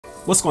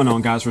What's going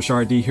on, guys?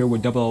 Rashard D here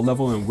with Double O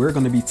Level, and we're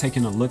going to be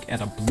taking a look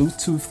at a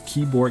Bluetooth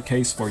keyboard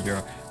case for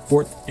your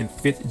 4th and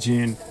 5th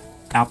gen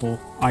Apple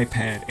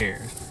iPad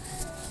Air.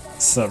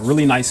 It's a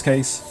really nice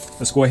case.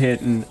 Let's go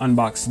ahead and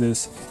unbox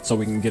this so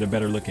we can get a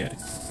better look at it.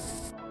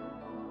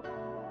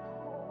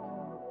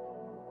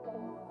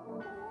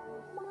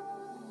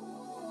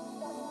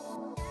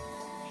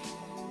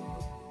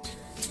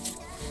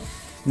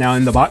 Now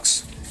in the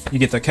box, you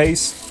get the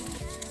case,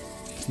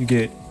 you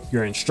get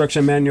your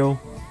instruction manual,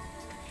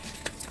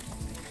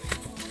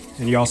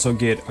 and you also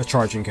get a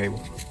charging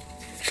cable.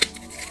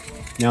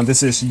 Now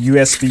this is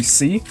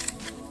USB-C,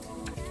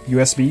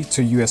 USB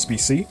to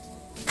USB-C.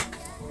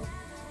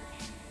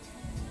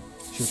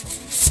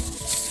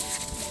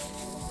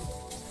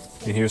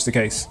 And here's the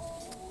case.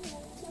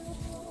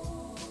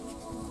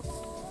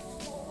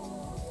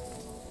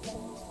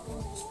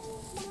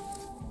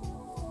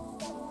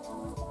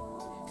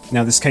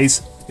 Now this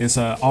case is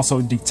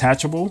also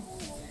detachable.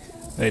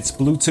 It's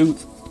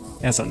Bluetooth.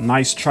 It has a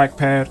nice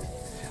trackpad.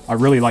 I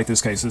really like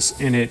this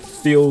case, and it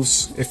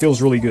feels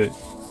really good.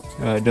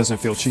 It doesn't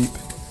feel cheap.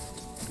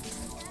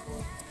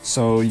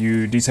 So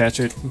you detach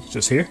it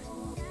just here.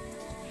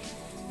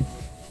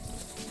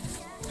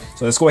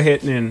 So let's go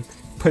ahead and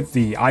put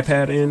the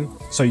iPad in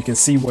so you can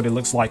see what it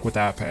looks like with the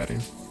iPad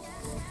in.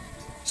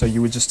 So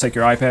you would just take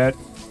your iPad,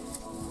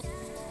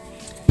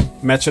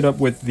 match it up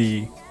with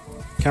the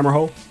camera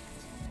hole,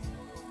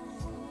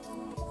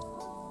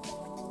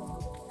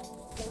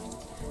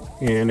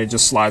 and it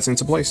just slides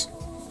into place.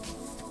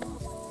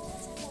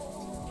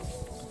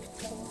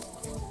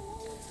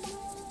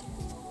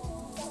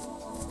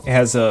 It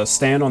has a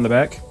stand on the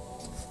back,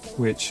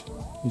 which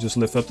you just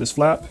lift up this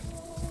flap,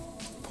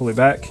 pull it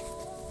back.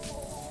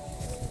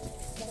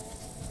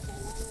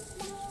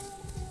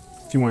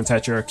 If you want to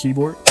attach your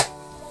keyboard,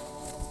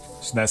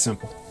 it's that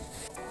simple.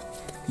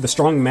 The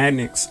strong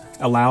magnets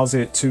allows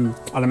it to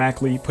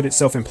automatically put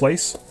itself in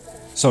place.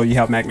 So you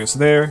have magnets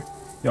there.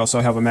 You also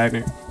have a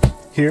magnet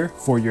here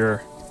for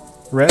your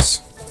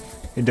rest.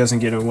 It doesn't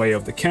get in the way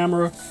of the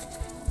camera.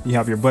 You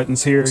have your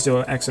buttons here to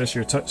access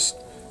your touch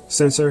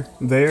sensor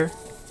there.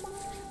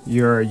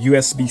 Your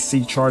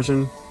USB-C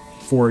charging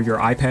for your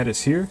iPad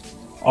is here.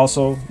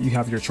 Also, you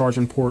have your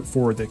charging port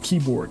for the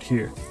keyboard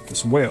here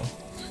as well.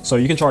 So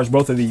you can charge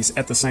both of these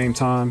at the same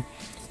time.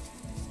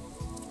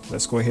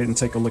 Let's go ahead and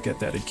take a look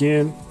at that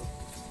again.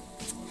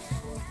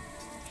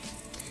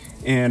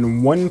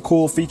 And one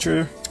cool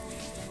feature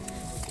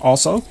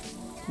also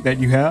that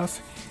you have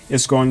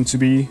is going to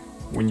be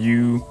when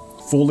you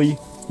fully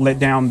let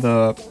down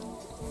the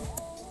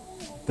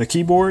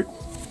keyboard,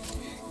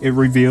 it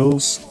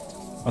reveals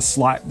a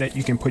slot that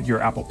you can put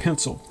your Apple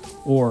Pencil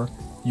or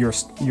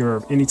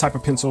your any type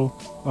of pencil,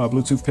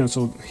 Bluetooth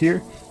pencil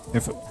here.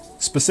 If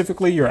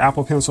specifically your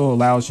Apple Pencil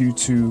allows you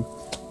to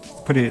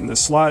put it in the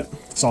slot,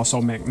 it's also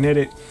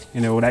magnetic,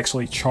 and it would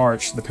actually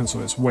charge the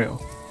pencil as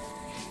well.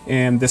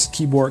 And this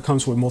keyboard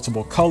comes with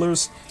multiple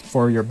colors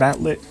for your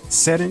backlit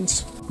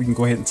settings. We can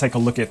go ahead and take a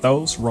look at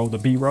those. Roll the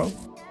B-roll.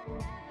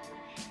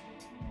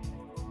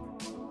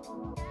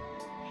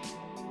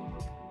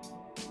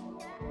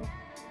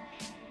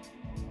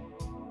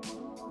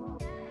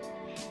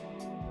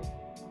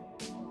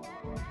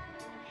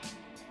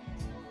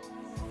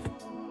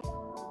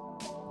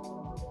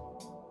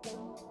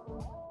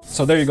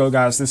 So there you go,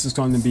 guys. This is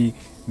going to be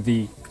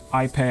the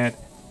iPad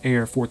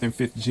Air 4th and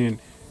 5th gen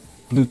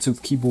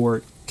Bluetooth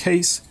keyboard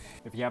case.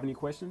 If you have any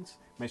questions,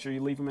 make sure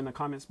you leave them in the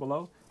comments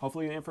below.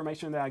 Hopefully the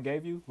information that I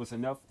gave you was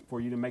enough for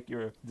you to make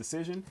your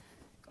decision.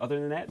 Other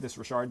than that, this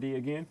is Rashard D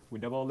again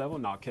with Double O Level,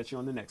 and I'll catch you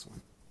on the next one.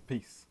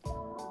 Peace.